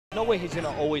No way he's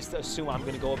gonna always assume I'm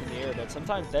gonna go up in the air, but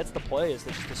sometimes that's the play, is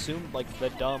to just assume like the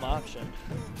dumb option.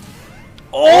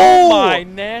 Oh my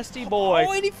nasty boy!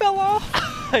 Oh, and he fell off.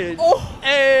 Oh,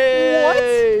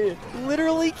 hey! What?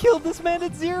 Literally killed this man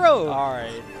at 0. All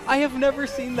right. I have never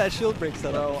seen that shield break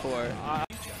set up before.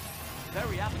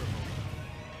 Very applicable.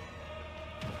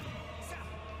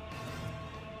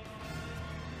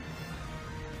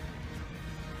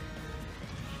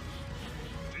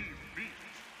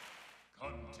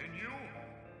 Continue.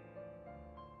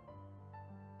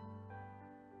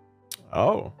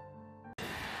 Oh.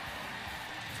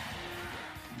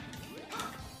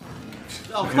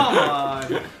 Oh, come on.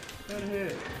 Good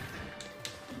hit.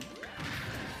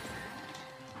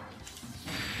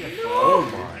 Oh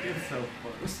my. It's so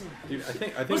close. Dude,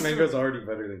 I think Mango's already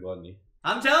better than Gluttony.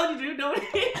 I'm telling you, dude, nobody.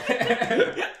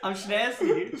 I'm snazzy,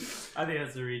 dude. I think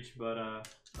that's the reach, but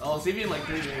oh, see me in like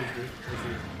 3 days, dude.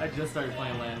 I just started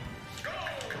playing land.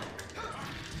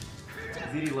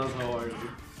 ZD loves OR, dude.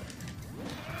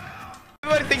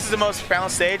 Everybody thinks it's the most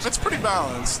balanced stage. That's pretty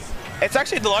balanced. It's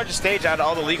actually the largest stage out of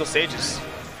all the legal stages.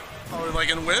 Oh, like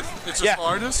in width? It's just Yeah.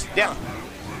 largest? Yeah.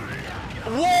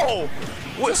 Whoa!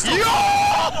 What? Yo!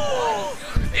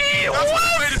 That's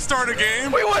one way to start a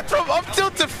game. We went from up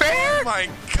tilt to fair? Oh my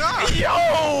god. Yo!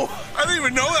 I didn't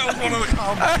even know that was one of the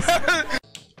combos.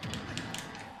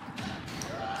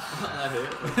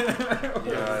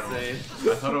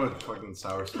 I thought it would fucking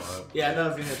sour spot. Yeah, I thought I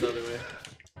was gonna hit the other way.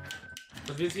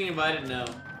 So if he's getting invited, no.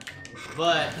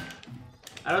 But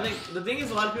I don't think the thing is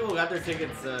a lot of people got their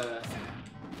tickets.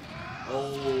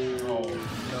 Oh no.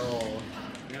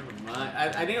 Never mind.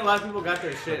 I think a lot of people got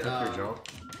their shit.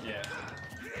 Yeah.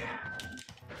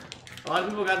 A lot of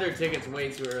people got their tickets way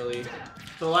too early.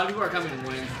 So a lot of people are coming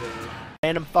Wednesday.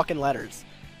 Random fucking letters.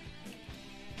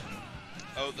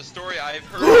 Oh, the story I've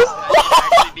heard is that it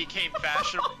actually became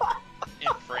fashionable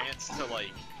in France to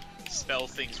like spell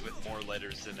things with more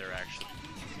letters than they're actually.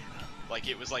 Like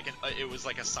it was like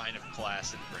a sign of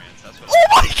class in France. That's what. Oh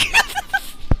my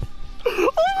god!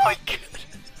 Oh my god!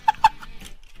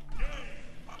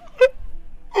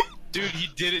 Dude, he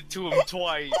did it to him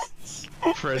twice.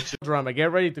 Drama.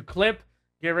 Get ready to clip.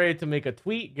 Get ready to make a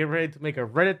tweet. Get ready to make a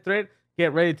Reddit thread.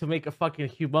 Get ready to make a fucking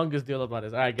humongous deal about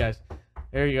this. All right, guys.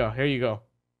 Here you go. Here you go.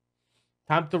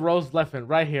 Time to roast Leffen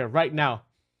right here, right now.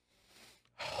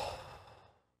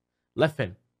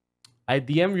 Leffen, I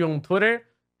DM you on Twitter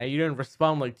and you didn't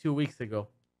respond like 2 weeks ago.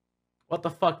 What the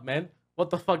fuck, man? What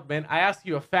the fuck, man? I asked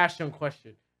you a fashion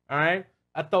question. All right?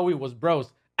 I thought we was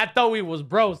bros. I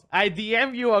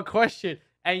DM you a question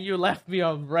and you left me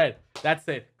on red. That's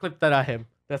it. Clip that at him.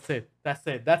 That's it. That's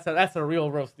it. That's a real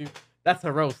roast, dude. That's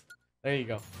a roast. There you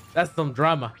go. That's some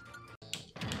drama.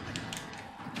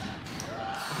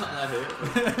 I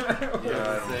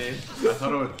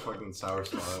thought it would fucking sour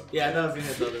spot. Yeah, I thought I was gonna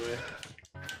hit the other way.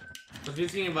 So if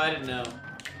he's getting invited, no.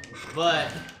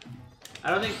 But I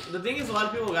don't think the thing is a lot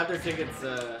of people got their tickets.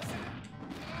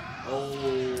 Oh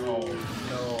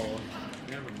no.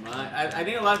 Never mind. I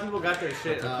think a lot of people got their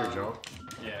shit.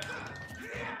 Yeah.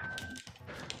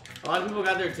 A lot of people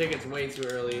got their tickets way too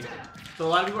early. So a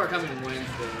lot of people are coming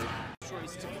Wednesday.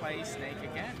 Choice to play Snake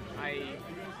again.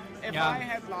 If I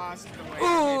had lost the way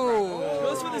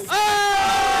Goes for the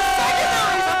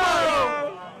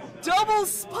double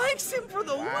spikes him for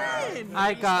the win.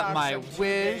 I got my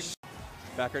wish.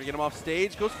 Backer to get him off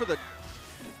stage. Goes for the.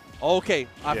 Okay,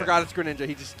 I forgot it's Greninja.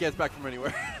 He just gets back from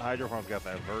anywhere. Hydroform's got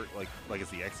that vert like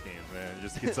it's the X Games, man. It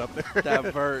just gets up there.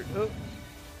 That vert.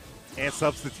 And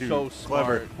substitute. So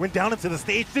clever. smart. Went down into the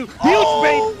stage too. Huge Oh,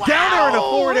 space down there in a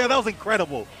wow. forward air. That was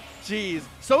incredible. Jeez,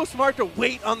 so smart to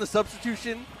wait on the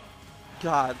substitution.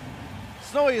 God,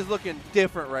 Snowy is looking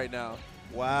different right now.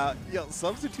 Wow. Yo,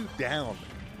 substitute down.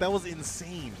 That was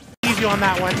insane. You on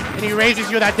that one, and he raises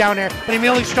you that down air, but he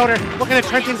immediately shoulder, looking to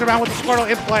turn things around with the Squirtle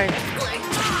in play.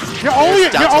 You're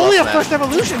only a first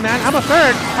evolution, man. I'm a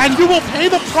third, and you will pay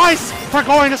the price for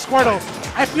going to Squirtle.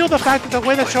 I feel the fact that the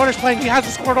way that Shoulder's playing, he has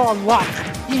the Squirtle on lock.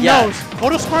 He knows. Go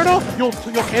to Squirtle, you'll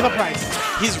pay the price.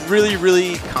 He's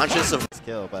really conscious of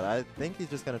skill, but I think he's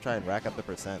just gonna try and rack up the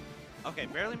percent. Okay,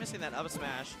 barely missing that up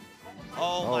smash.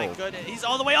 Oh my goodness, he's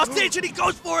all the way off stage and he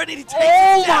goes for it and he takes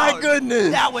Oh it down. my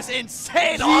goodness! That was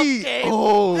insane off game.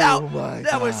 Oh my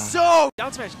that was so.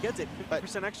 down smash gets it.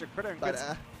 50% extra critter.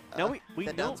 No, we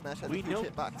know. Down smash has We a know.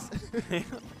 box.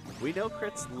 We know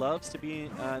Crits loves to be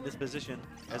in this position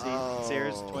as he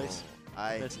Sayers twice.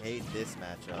 I hate this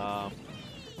matchup.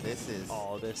 This is.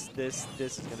 Oh, this is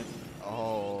gonna.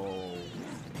 Oh.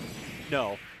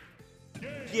 No.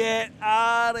 Get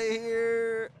out of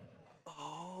here.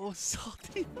 Oh,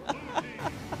 salty.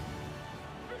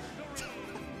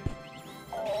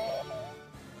 Oh.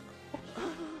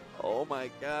 my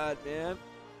god, man.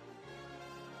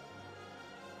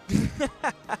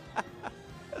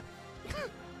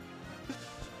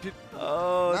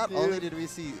 Oh, Not dude. only did we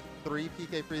see 3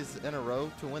 PK freezes in a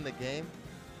row to win the game,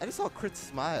 I just saw Crit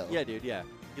smile. Yeah, dude, yeah.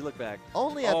 You look back.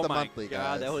 Only at oh the my monthly, god,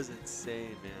 guys. that was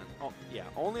insane, man. Oh, yeah,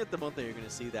 only at the monthly you're going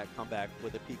to see that comeback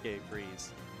with a PK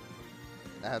freeze.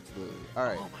 Absolutely. All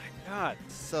right. Oh my god.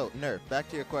 So, Nerf, back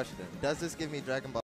to your question. Does this give me Dragon Ball